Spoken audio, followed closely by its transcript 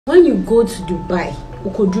When you go to Dubai, you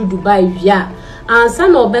could do Dubai, yeah. And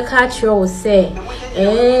some of the culture will say,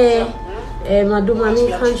 Madonna, me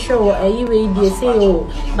can't show you way say,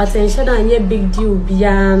 oh, but I said I need big deal,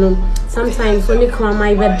 piano. Sometimes when you come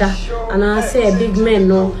my bed, and I say a big man,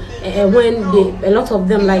 no, when a lot of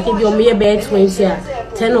them, like if you're mere bed 20,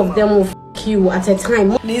 10 of them will you at a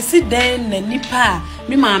time. They sit then nipa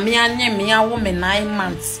me mammy and me a woman 9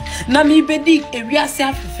 months. Na me bedi a real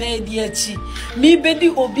self fair dear chi. Me bedi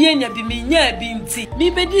obienya be me near binti. Me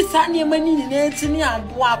bedi sanya money in it in your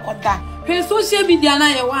boacoda. Her social media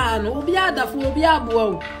na one, Obiada for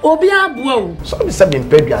Obiabo. So we said in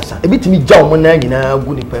Pebiasa, a bit me John when I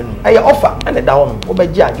good pen. I offer and a down over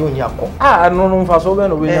Junior. Ah, no, for so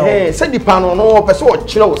many. Hey, send the pan on all person,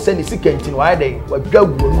 chill, send the second in why they were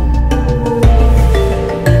go.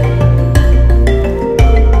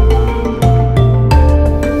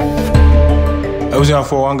 I was here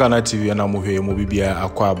for one Ghana TV and I'm here, Mobibia,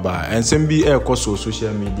 Aquaba, and some be a course of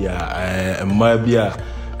social media, and Mabia,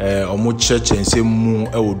 or more church and say moon,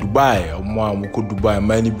 Dubai, or more Dubai,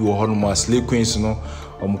 many be slăyqueens, no,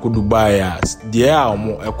 or Dubai, dear, or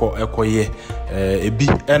more echo ye, a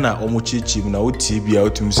bit, and a omochichi, now TV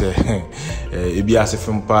out to say, a bias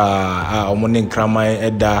from pa, or morning cramai,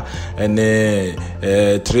 edda,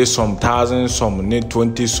 and 3 some thousand, some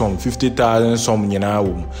 20 some 50,000, some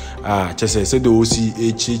just said the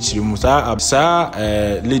OCH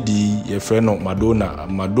Musa, lady, a friend of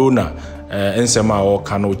Madona. Ensema o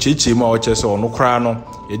kano chichi ma o chese ono kra no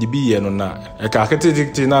e di biye no na e ka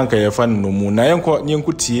ketetikti na nka ye fa no mu na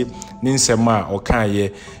yenko tie ni nsema o kan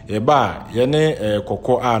ye e ba ye ne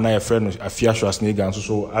kokko a na ye frɛ no Afia Schwar Madona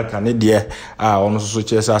so aka ne de a ono so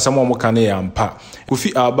chese asem o mo kan ye ampa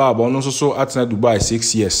Kofi aba ono so atena Dubai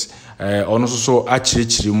 6 years ono so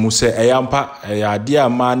achirichiri mu se e yampa ade a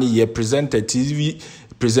ma ne ye presenter TV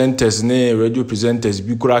presenters ne radio presenters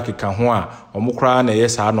bi kura keka ho a omukura na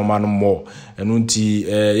yes ha no man mo enu nti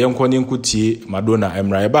yenko tie Madona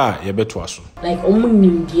emra ba ye beto aso like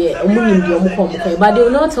omunim die omuko but they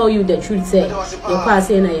will not tell you the truth say you pass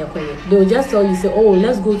say na ye koye they will just tell you say oh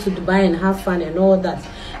let's go to Dubai and have fun and all that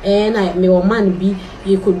and me o man be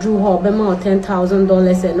you could do her be more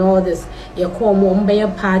 $10,000 and all this you call mo be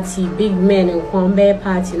party big men and come be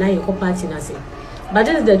party na you ko party na say but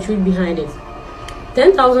this is the truth behind it.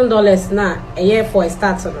 $10,000 now a year for a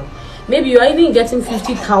start. Maybe you are even getting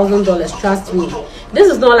 $50,000. Trust me, this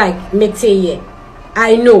is not like make year.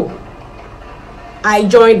 I know. I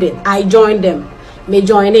joined it. I joined them. May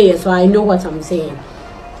join it, so I know what I'm saying.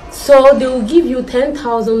 So they will give you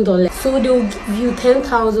 $10,000. So they will give you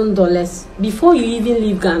 $10,000 before you even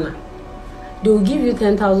leave Ghana. They will give you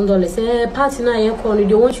 $10,000. Party na ye corner.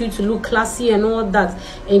 They want you to look classy and all that,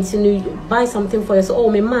 and to buy something for yourself.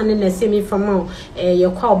 Oh, my man, and they say me from now.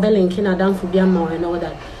 Your car belling can down for Biamo and all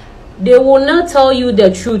that. They will not tell you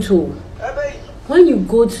the truth. When you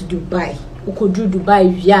go to Dubai, you could do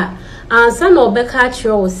Dubai, yeah. And some of the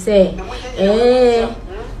culture will say,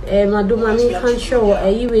 Madonna, me can't show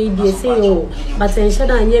you way say, oh, but I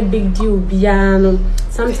said I need a big deal, piano.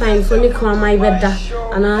 Sometimes when you come my bed,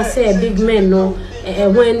 and I say a big man, no,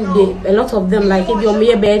 when a lot of them, like if you're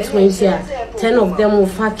mere bed 20, 10 of them will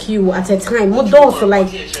fuck you at a time. More doors, like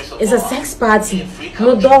it's a sex party.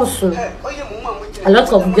 More doors, a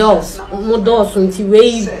lot of girls, more doors until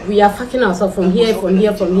we are fucking ourselves from here.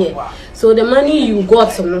 So the money you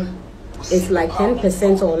got, is like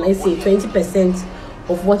 10% or let's say 20%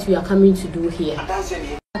 of what we are coming to do here.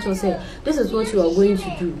 Say, this is what you are going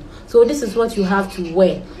to do. So this is what you have to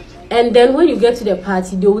wear. And then when you get to the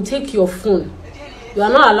party, they will take your phone. You are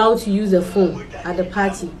not allowed to use a phone at the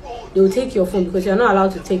party. They will take your phone because you are not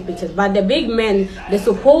allowed to take pictures. But the big men, the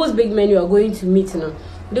supposed big men you are going to meet,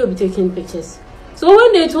 they will be taking pictures. So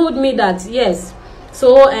when they told me that, yes,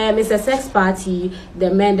 so it's a sex party, the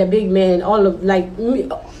men, the big men, all of like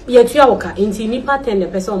into nipa 10 the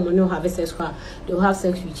person will not have a sex car, they will have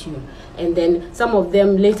sex with you. And then some of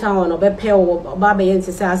them later on or pair or baby and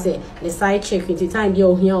say the side check into time they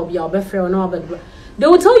will they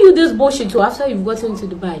will tell you this bullshit too after you've gotten to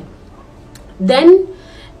Dubai. Then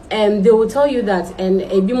they will tell you that and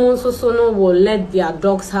a bimon sono will let their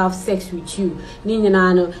dogs have sex with you.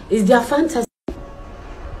 It's their fantasy.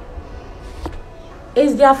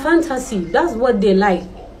 It's their fantasy. That's what they like.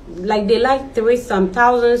 Like they like 3 some,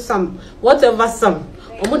 1,000 some, whatever some.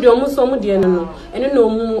 So they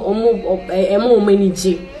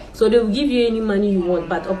will give you any money you want,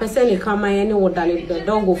 but a person come any the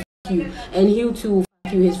dog will fuck you, and he too will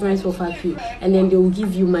fuck you, his friends will fuck you, and then they will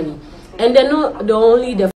give you money. And they're not the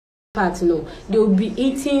only the part, they will be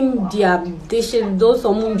eating their dishes, those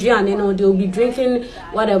omunjian, they will be drinking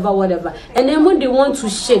whatever. And then when they want to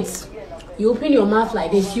shit, you open your mouth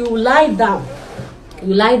like this, you lie down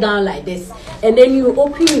like this, and then you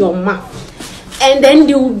open your mouth, and then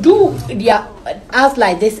they will do their ass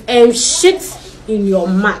like this and shit in your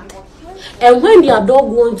mouth. And when their dog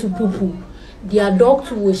wants to poo, their dog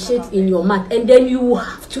too will shit in your mouth, and then you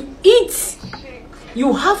have to eat.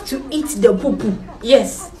 You have to eat the poo.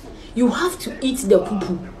 Yes, you have to eat the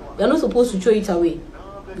poo. You're not supposed to throw it away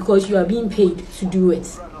because you are being paid to do it.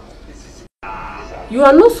 You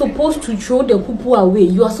are not supposed to throw the poo away.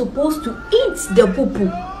 You are supposed to eat the poo.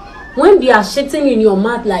 When they are shitting in your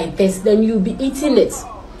mouth like this, then you'll be eating it.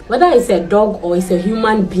 Whether it's a dog or it's a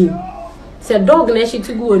human being. It's a dog, you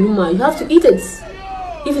have to eat it.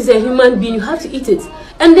 If it's a human being, you have to eat it.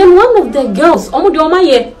 And then one of the girls,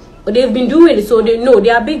 they've been doing it, so they know they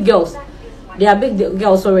are big girls. They are big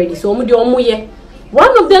girls already. So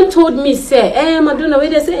one of them told me, say, Madonna, where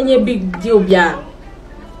they say any big deal, where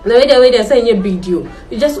they say any big deal.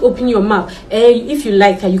 You just open your mouth. If you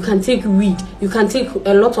like, you can take weed. You can take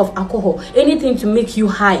a lot of alcohol. Anything to make you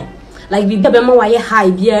high. Like the why high,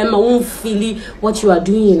 won't feel what you are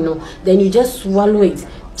doing, Then you just swallow it.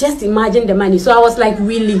 Just imagine the money. So I was like,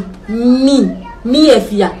 really, me,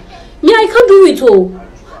 Afia, me, I can't do it all.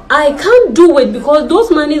 I can't do it because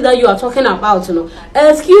those money that you are talking about,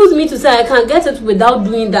 excuse me to say, I can't get it without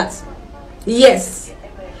doing that. Yes.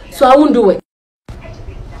 So I won't do it.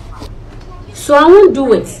 So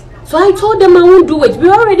I told them I won't do it.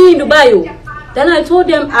 We're already in Dubai. Then I told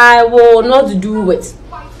them I will not do it.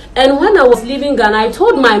 And when I was leaving Ghana, I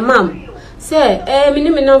told my mom, say,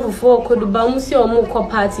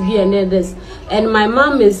 party and this. And my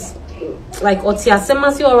mom is like,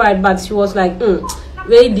 alright, but she was like,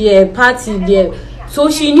 wait there, party there. So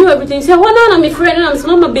she knew everything. She said, well, I'm a friend, and I'm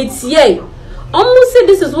mama Betty. Almost said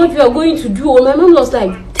this is what you are going to do. And my mom was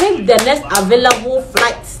like, take the next available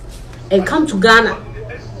flight and come to Ghana.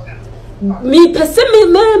 Me person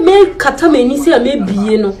me kata me ni say me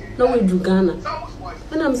biye no we do Ghana.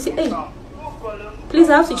 And I'm saying, hey, please,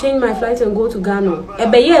 I have to change my flight and go to Ghana.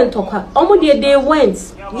 Ebeye and Toka. They went.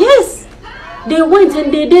 Yes, they went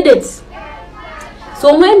and they did it.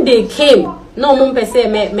 So when they came, no mum per se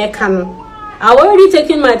me can. I already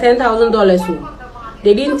taken my $10,000.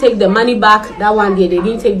 They didn't take the money back. That one day they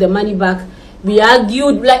didn't take the money back. We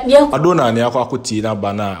argued like Madona ne akwakuti na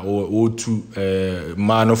bana o tu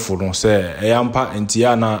mano fo no se eyampa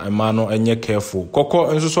entia na mano enye careful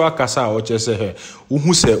kokko enso akasa o chese he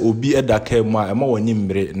uhu se obi edaka mu a ema wani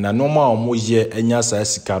mbre na no ma omo ye enya sa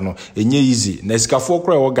sika no enye easy na sika fo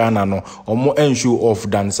kra wo Ghana no omo enshow off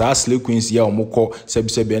dan sa slăyqueens ya omo kọ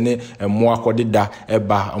sebsebe ne emo akodeda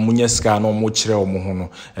eba omunye sika no omo kire omo ho no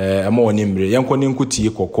ema wani mbre yenko ne nkuti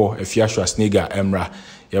kokko Afia Schwar emra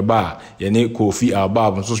yaba yene Kofi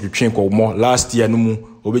Albab so twetwen ko mo last year no mu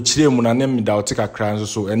obechire mu na nem da otika kran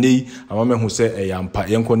so ene amame hu se eyampa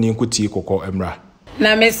yenko ni nkuti kokko emra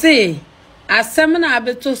na me say asem na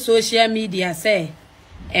abeto social media say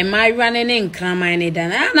e mai rane ne nkraman ne da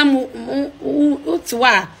na mu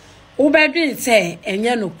utwa ubedwin say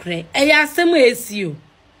enye nokre eya asem esio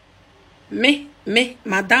me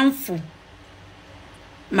madamfo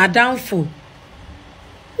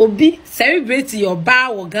obi celebrate your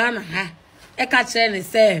bar wo Ghana ha e ka kire ne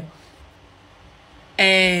say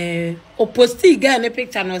o posti Ghana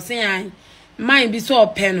picture no say an mine bi so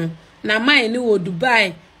ope no na mine ni wo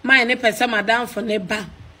Dubai mine ne pese madam for ne ba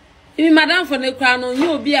ibi madam for ne kra no ye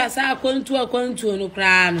obi asa akwantu no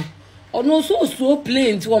kra no ono so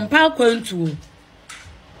plane to on pa akwantu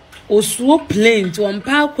o so plane to on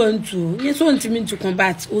pa akwantu ye so ntimi to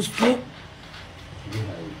combat o so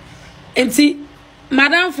enti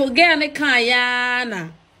madam for Ghana kan ya na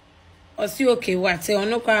o si okay what say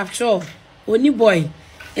ono kwa sure oni boy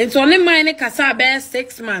enti oni mine kasa be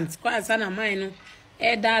 6 months kwa asa na mine no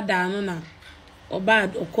e da no na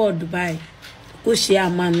obad okọ Dubai ko share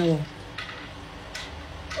man no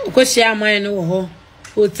ko share man no ho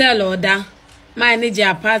hotel order mine je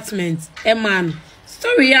apartment e man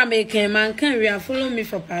story ya make man can we follow me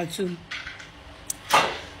for part 2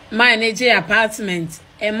 mine je apartment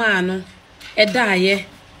e man no e da ye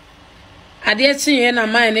ade chinye na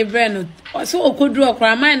mine bre no so okodu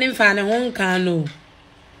okra mine mfa ne ho nkan no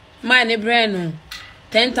mine bre no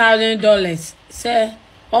 $10,000 say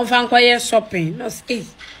on fan kwaye shopping no ski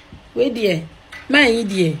we there mine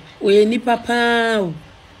there we ni papa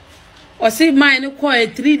o see mine ko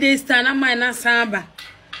 3 days time na mine na samba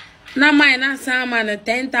na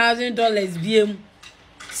 $10,000 biem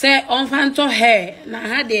say on fan to hair na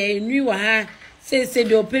ha de nwi wa ha say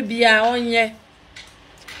de ope bia onye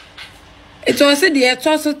It was said the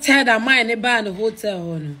also tired of mine about the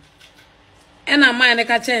hotel. And I mind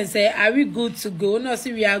catch and say, are we good to go? No,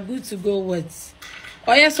 see, we are good to go. What?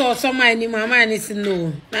 Oh, yes, or some mind in my mind is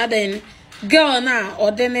no. Now then, girl now,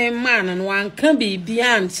 or then a man and one can be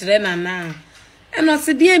beyond Serena now. And I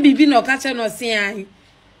said, dear baby, no catch no see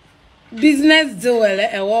business do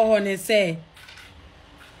a war on a say.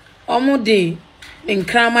 Omo day in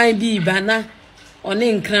Kramai be banner. On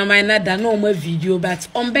in Kramai na da no more video, but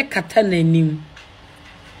on back nim.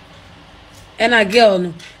 And a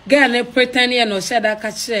girl ne pretending no said that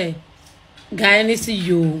catch guy ni see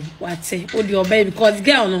you what say oh your baby because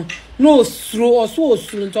girl no slow or so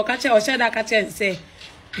slow to catch or said that catch and say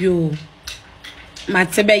you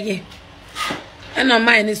matebeye and no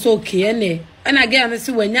mine is okay and again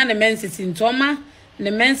see when yan the menses in toma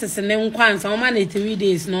the menses and then kwanza o man 3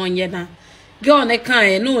 days no nyena girl ne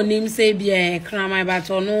kan no name say be a crime but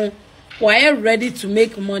no why ready to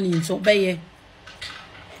make money so obey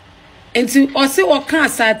enti o se o kan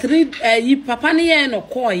sa 3 yi papa ne ye no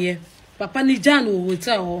koye papa ni jan wo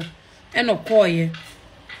hotel ho e no koye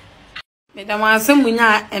me da ma se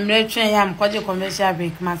munya emre twen ya mkwaje commercial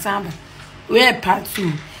break matamba we part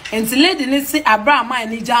 2 enti lady ni se abra man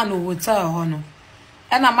ni jan wo hotel ho no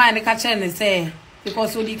e na man ni ka chere ni se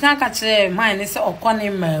because odi kan ka chere man ni se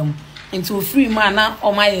okone mam enti free man na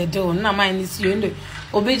o ma ye do na man ni si yendo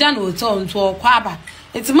obeja no hotel nto okwaba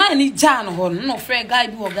enti man ni jan ho no free guy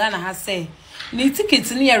bi Ghana ha say ni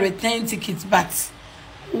ticket ni return ticket but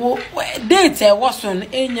date was on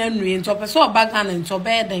enya nri nto person obaga na nto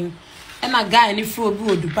beden e na guy ni fro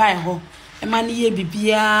bi Dubai ho e ma ni ye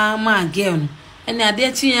bibia ma girl no e na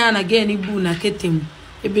ade chi ya na girl ni bu na ketem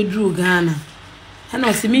e bedru Ghana e na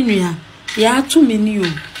oseminua ya atu mini o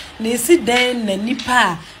na esi den na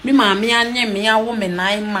nipa mi ma me anye me awo me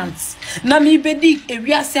 9 months na mi bedi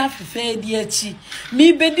ewiase afefe di achi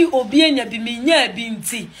mi bedi obi enya bi mi nya bi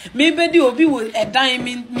nti mi bedi obi wo edan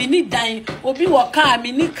mi ni dan obi wo car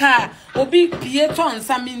mi ni car obi pie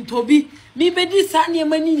tonsa mi ntobi mi bedi sa ne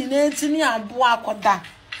mani ni na enti ni abo akoda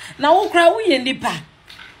na wo kra wo ye nipa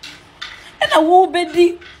e na wo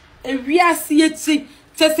bedi ewiase achi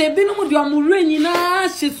tese bi no mu de amuru nyina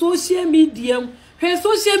hye social media he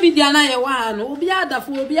social media na ye wa no obi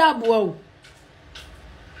adafo obi aboa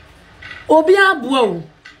o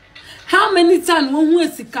how many times won hu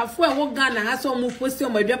esikafo e wo Ghana ha so mo post o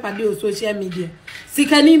mo adwapade o social media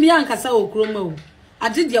sikani bi ankasa okroma o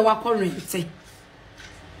ade de wakọ rente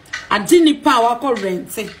ade ni pa wakọ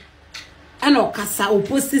rente ana okasa o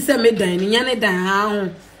post se me dan ni nya ne dan ha ho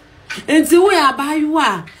enti we abayu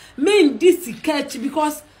a men this catch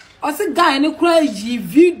because o se guy ne kura yi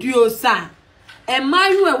videos a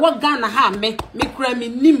emayu e wo Ghana ha me kura me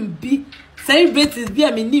nimbi celebrities bi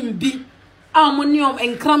a me nimbi amonium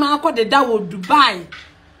enkrama akode da wo Dubai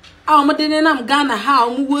amode ne nam Ghana ha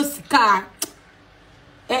omu wo sika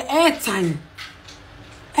airtime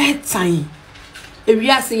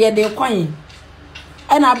ewiase ye de kwan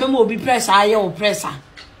e na be mo obi pressure aye o pressure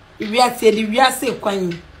ewiase de wiase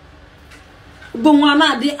kwan gbonwa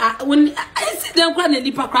na de woni accident kwa na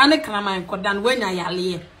lipa kwa ne kraman kodan wanya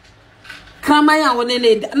yale kraman ya woni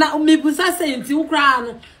ne na mebusa senti ukra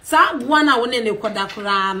no sa bua na woni ne koda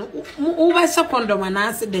kra no wo ba secondom na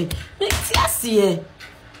accident me ti ase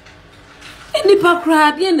eni pa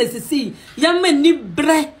kra de na sisi ya ma ni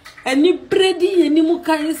bre di eni mu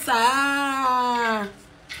kan sa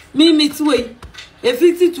mi tuwe e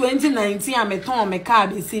 2019 a meton me car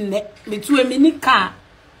be sin ne me tuwe me ni car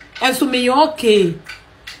enso me okay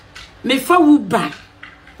me fa Uber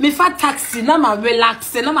me fa taxi na ma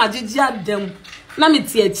relax na ma jiji adem na me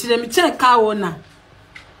tie kire me che car owner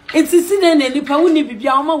etisi ne nipa woni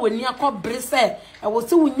bibia o ma woni akọbre se e wo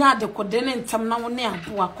se wonya de kode ne ntam na woni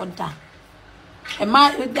abo akoda e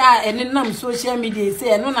ma da ene nam social media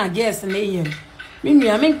se no na guess na yen me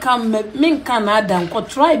nua me kan na ada nko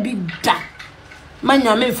try big da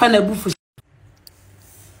manya me fa na bufu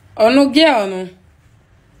ono girl no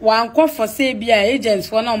wan ko for say bia agents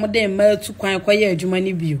for na omde ma tu kwan kwaye adwuma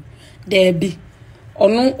ni bio da bi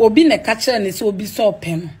ono obi na ka kire ne se obi so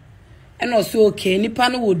pe no eno so okay nipa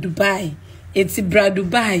no wo Dubai eti bra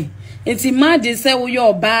Dubai eti ma de se wo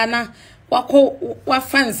yo ba na wako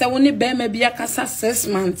wafan se wo ni be ma bia kasa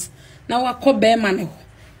 6 months na wako be ma ne ho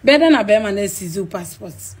be da na be ma na sizu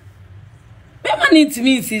passport be ma ni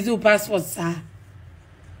timi sizu passport sa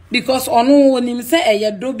because ono onim se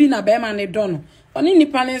eye dobi na be ma ne do no oni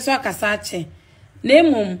nipa ne so akasa ache na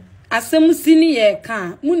emom asem sini ye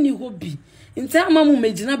ka muni hobi nti ama mu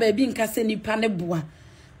megina ba bi nka se nipa ne boa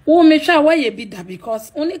wo mehwa wa ye bi da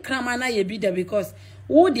because only krama na ye bi da because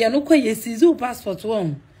wo de no kwa ye sizu passport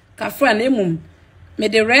won ka fra na emom me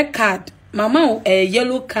the red card mama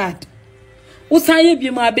yellow card usaye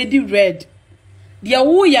bi ma abedi red dia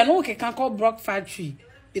wo ya no ke kan call Brock factory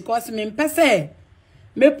because me mpese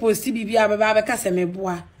me post bibia baba be kase me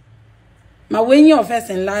boa ma wenye of first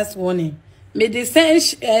and last warning me the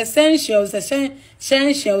essentials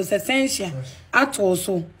essential at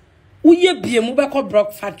also uye bie mu be call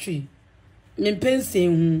Brock factory me mpense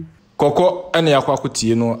hu koko ene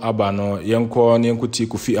yakwakotie no aba no yenko ne yenkotie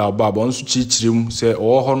kofi albaba onso chichirim se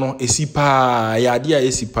oho no esipa yade a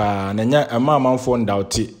esipa na nya amamanfo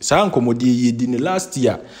ndawte sa nkomodi yedi ni last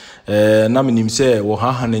year na menim se wo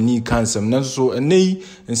haha nani kansem nanso enei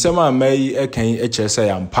nsem amai ekan echese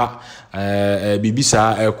yampa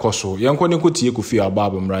bibisa ekoso yenko ne kotie kofi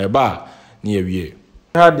albaba mra ba ne yawie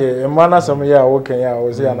hade emana sam ya wo kan ya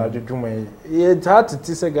wo se ya na dwudwuma ye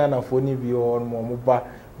tatiti se Ghana fo ni bi o mo ba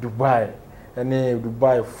Dubai ene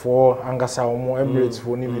Dubai for angasa omo Emirates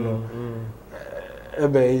for ni bi no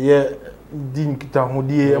ebe ye din kita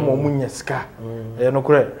hodie emo munya sika no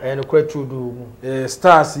kure tudu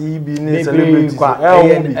stars yi bi ni celebrities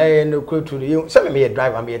no kure tudu se me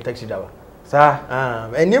driver me taxi driver sa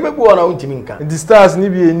eni me bu ona untimi nka the stars ni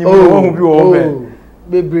bi eni mo hu bi o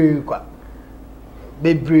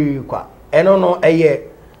bebre kwa eno no eye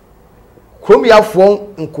kromiafo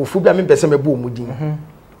nkofu bia me pese me bu omudin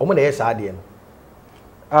omo na yesa ade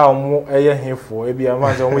no omo eye hefo e bia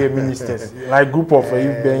ma se omo ye ministers like group of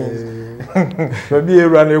youth beings so bi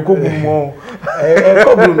era na ekogummo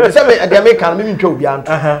ekogum se me ade me kan me ntwa obi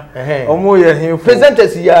anto omo ye hefo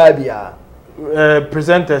presenters ya bia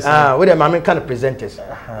presenters we the mama kind of presenters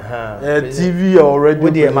TV already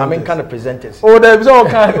we the mama kind of presenters there's all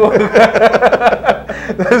kind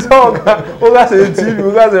there's all that's a TV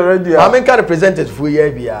we got already mama kind of presenters for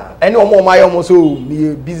year bia any omo my omo so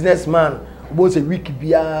me businessman about a week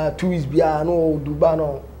bia 2 weeks bia no Dubai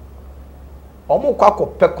no omo kwa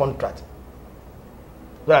pe contract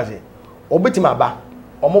that's it obetima ba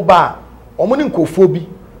omo ba omo ni nkofo bi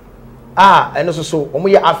eno so omo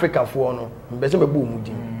ye Africa fo no mbese me bu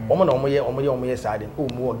omudi omo na omo ye sade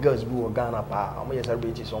omo girls bi wo Ghana pa omo ye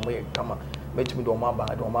celebrities omo ye kama metimi do omo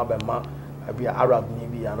aba ma abia Arab ni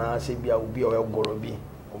bi ana se bia obi o goro bi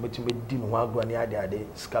omo timi di no agro ni ade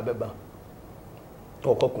ska beba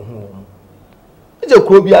okoko hu omo eje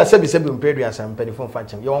kro bia sebi mpedua asam penifon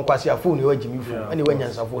fanchem ye won kwase afo ni wagimi fu ani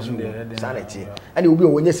wanyansafo so sanity ani obi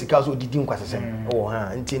o wonya sika so didi nkwasesem o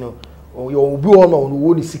ha nti no yo obi o no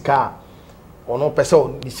wo ni sika ono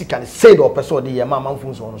person ni sika ni say do person de ye mama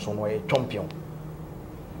mfunso ono so no e champion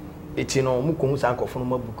eti no mu ko hu san kofo no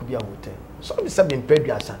mabuku bia hotel so bi sebi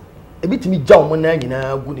mpedua asam ebitimi gya omo na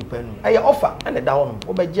nyina gu ni panu aye offer ane da wono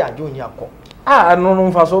obegye ajo nyi akọ no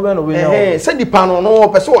mfa so be no be nya se di pano no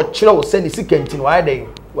pese o kire o se ni sikenti no aye den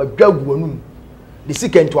wa dwagu anum di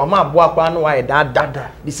sikenti wa ma abo akwa no aye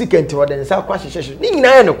dada di sikenti wo den sa kwa hyehyehye ni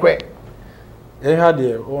nyina ye no kwe ha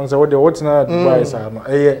de on se wo de what na Dubai sa no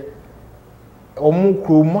omu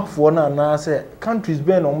kromafo na na se countries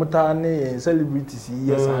be no muta ne celebrities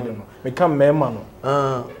yi yes ade no me kan mema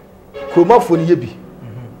no kromafo ni ye bi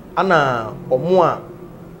ana omu a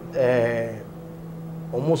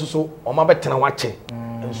omo so omo betena wache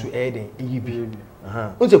enso eden eyibi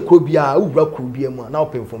unse krobia owura krobia mu na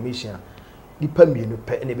open information dipa mienu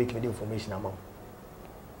pe na make me information amount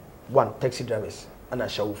one taxi drivers ana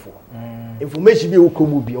shawufo information bi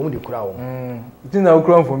okromu bi omo de kura wo tin na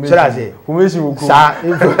okro information okro sa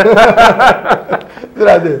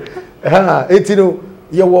etino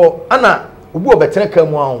ye wo ana obi obetena ka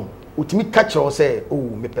mu ahun otimi catch o say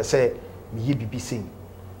me pese me ye BBC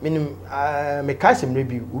minim me kase mre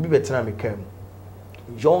bi obi betena me kam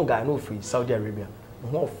young guy no free Saudi Arabia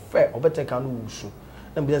no fair obetena kan no wusu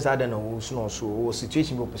na bi say na wusu no so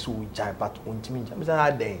situation bi opese wo jai but ontimi jai me say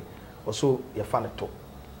aden also ye fa to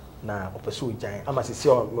na opese wo jai ama sisi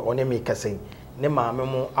one me kase ne ma me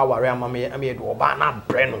mo aware ama me e do oba na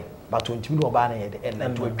bre no but ontimi do oba na ye de na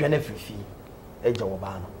to adwane fifi eje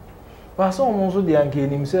oba no ba so omo so de anke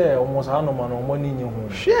nim say omo sa no ma no omo ni nyi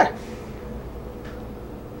hu share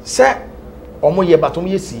se omo ye batom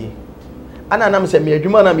ye sie ana nam se me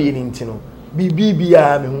adwuma na me ye ntino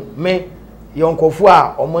bibia me hu me yonkofo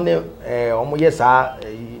a omo ne omo ye sa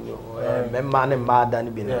memma ne mada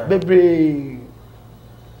ne bi ne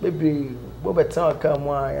bebre bo betan ka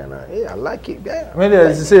mo aya na I like it me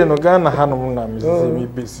dey say no Ghana hanom na me say me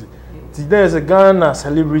besi ti there is a Ghana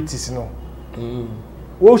celebrities no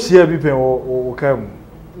wo share bi pen wo kam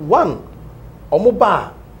one omo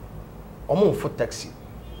ba omo for taxi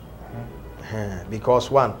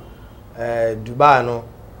because one Dubai no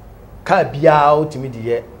car bia ultimate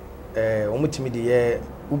de omo timi de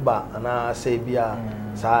Uber ana say bia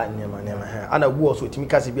sa nyema ha ana gu also timi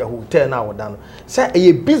kase bia hotel na woda no say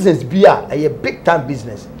a business bia a big time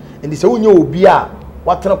business and say wonye obi a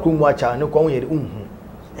watena kromu acha ne ko won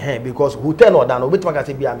because hotel no da no obetima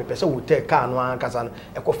kase bia me pese hotel car no ankasa no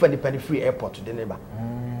e ko fa depend free airport de neba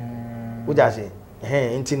wo ja say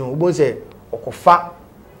enti no obo say okofa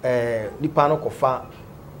nipa no kofa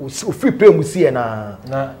o free pay mu sie na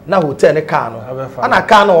hotel ne car no ana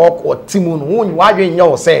car no o timu no won wadwe nya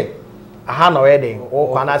o say aha na we den o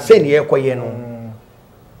kwana say ne ekoye no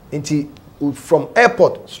enti from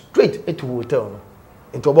airport straight to hotel no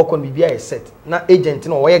enti obokon bibia is set na agent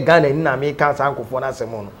no we Ghana ni na America sankofo na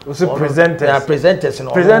asemo no o say presenters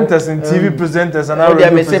no presenters in TV presenters and now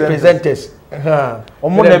they say presenters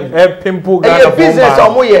omo na pimple Ghana for business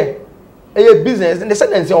omo ye business and they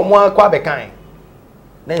say omo akwa bekan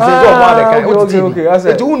na say omo abekan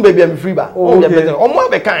okay enti un baby am free ba omo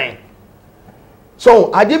abekan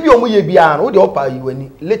so ade bi omo ye bia no de opa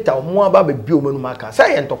yiwani later omo aba be bi omo nu maka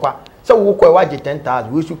say ye ntokwa say wo ko waje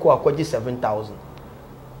 10,000 we su ko akwaje $7,000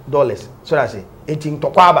 so that say enti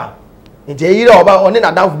ntokwa aba enti eyire oba oni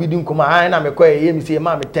na danfo bi di nkoma an na me ko ye mi say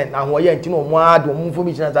ma me 10 na ho ye enti no omo ado omo fo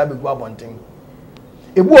mi china za be gu abonten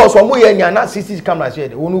ebu oso omo ye nya na 60 cameras here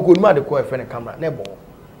de wonu ko nu ma de ko e fe ne camera na ebo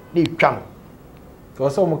na twam so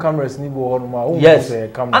some cameras ni bo hono ma o say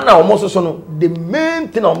camera ana omo so no the main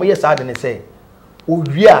thing omo ye sa de ne say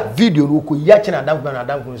owia video no ko ya china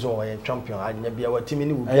danfo so o ye champion anya bia watimi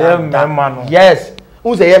ni wo yes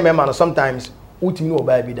who say ye mema no sometimes utimi no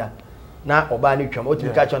oba bi da na oba ni twam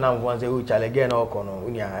utimi ka chona mfo say o chale again no ko no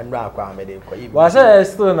unia emra akwa amede ko yi wa say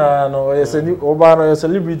still na no ye say oba no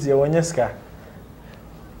celebrity ye wonye ska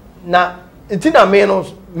na ntina me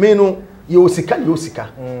no ye osika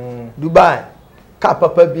Dubai ka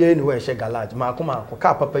papa bia ni we she garage ma ko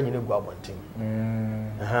ka papa nyine gu abontin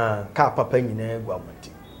ka papa nyine gu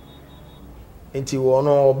abontin enti wo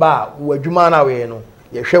no oba wadwuma na we no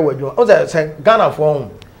ye hwe wadwuma o say Ghana for home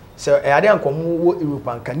so e ade ankomo wo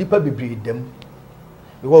Europe anka nipa bebre dem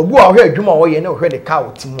because bu a hwe adwuma wo ye na hwe de ka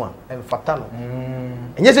otimu a emfata no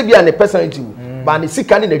enye se bia ne personality ba ne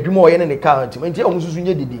sika ne adwuma wo ye ne ka otimu enti o mususu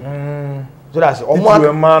nye didi so that's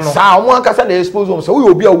omo sa omo akasa na expose omo so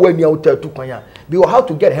we obi a wo ani a utatu kwan a because how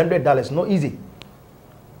to get $100 not easy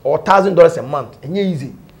or $1,000 a month enye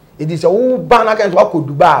easy it is a wo ba na kan so akọ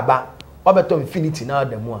Dubai aba obeto infinity na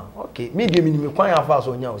adamu a okay me dey minimi kwan afa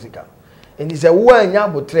so nya osika and is a wo anya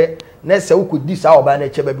botre na se wo kodi sa oba na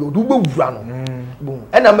che ba bi odu bewura no boom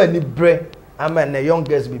ena ma ni bre ama na young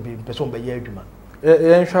girls bibi person be ye adwuma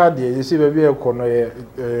ye nhwa de you see baby e ko no ye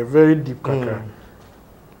very deep kakra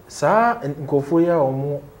sa nkofo ya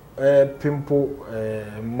omo pimple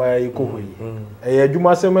mai ko hoyi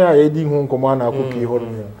adwuma se ma ya di hu nkomo na akopi ho no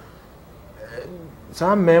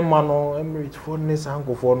sa mema no emirate for ne sa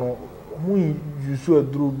nkofo no mu yusu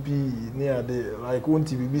aduro bi ne ade like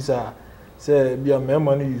wonti bibisa say bia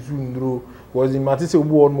mema no yusu nduro was in matise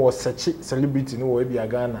obu on more search celebrity no we bia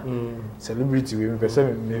Ghana celebrity we pese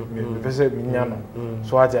me pese nya no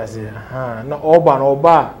so ati ase na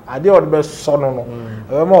oba ade o be so no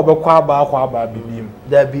e ma obekwa aba bibim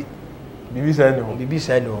da bi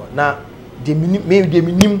bibisa no na de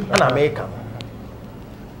minim na America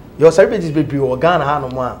your celebrities be o Ghana ha no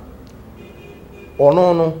mo a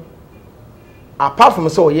ono no apart from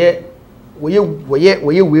so we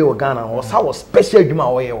o Ghana o sa was special adwuma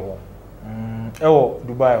o ye wo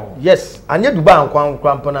Dubai ho yes anye Dubai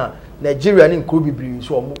nkwan na Nigeria ni nkro bibiri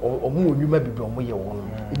so omo onwuma bibiri omo ye wo no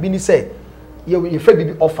ebi ni say ye fe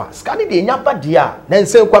bibi offer scan de nya ba dia na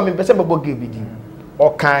nsen kwa me pese bebo ge bidi o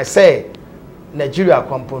kan say Nigeria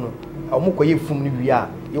kwampo no omo koye fum ni wi a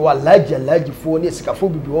ye wa large fo ni sikafo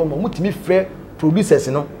bibi wo no mo timi frɛ producers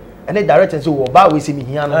no ene directors wo ba we se mi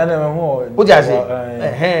hia no na me ho o dia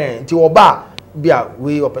say nti wo ba bia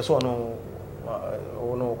we o person no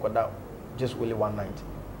no koda just only one night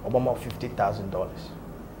about $50,000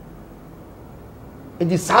 and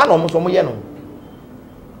the son almost omo ye no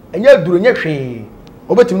enya duro nye hwe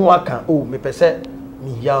obetimi no aka o me pese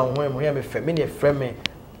mi ya ho me fe me ne frɛ me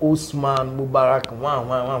Osman Mubarak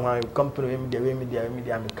one company me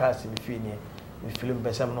dey am cast me fi ne me film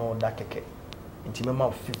pese no da keke nti me ma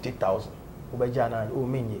 $50,000 obeja na o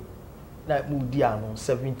menye na mu di ano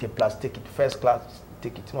 70 plus ticket first class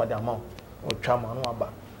ticket no the amount o twa ma no aba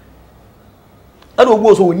ana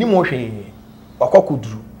ogbo so woni mo hwe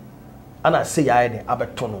wakokuduru ana say ya den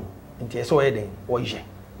abeto no nti ese wo ye den wo ye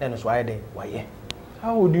na no so ya den wa ye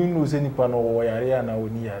how would you know say nipa no wo yare ana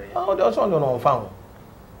woni yare oh the also no found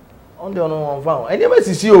on the no found eni ma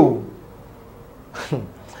sisi o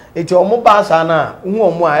eti omo ba sa na hu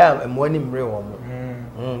omo aya emo ani mre wo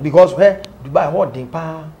mo because Dubai holding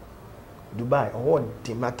pa Dubai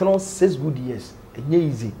holding matron 6 good years enye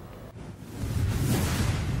easy